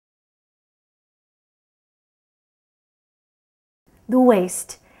The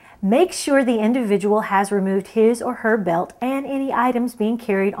waist. Make sure the individual has removed his or her belt and any items being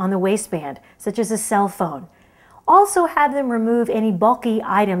carried on the waistband, such as a cell phone. Also have them remove any bulky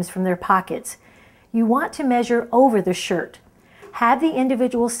items from their pockets. You want to measure over the shirt. Have the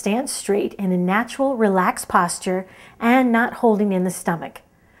individual stand straight in a natural, relaxed posture and not holding in the stomach.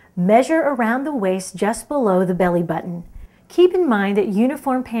 Measure around the waist just below the belly button. Keep in mind that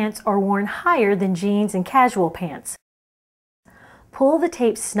uniform pants are worn higher than jeans and casual pants. Pull the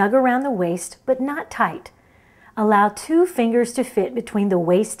tape snug around the waist, but not tight. Allow 2 fingers to fit between the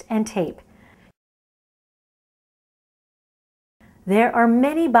waist and tape. There are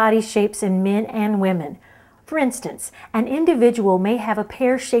many body shapes in men and women. For instance, an individual may have a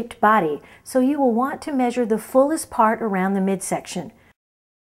pear-shaped body, so you will want to measure the fullest part around the midsection.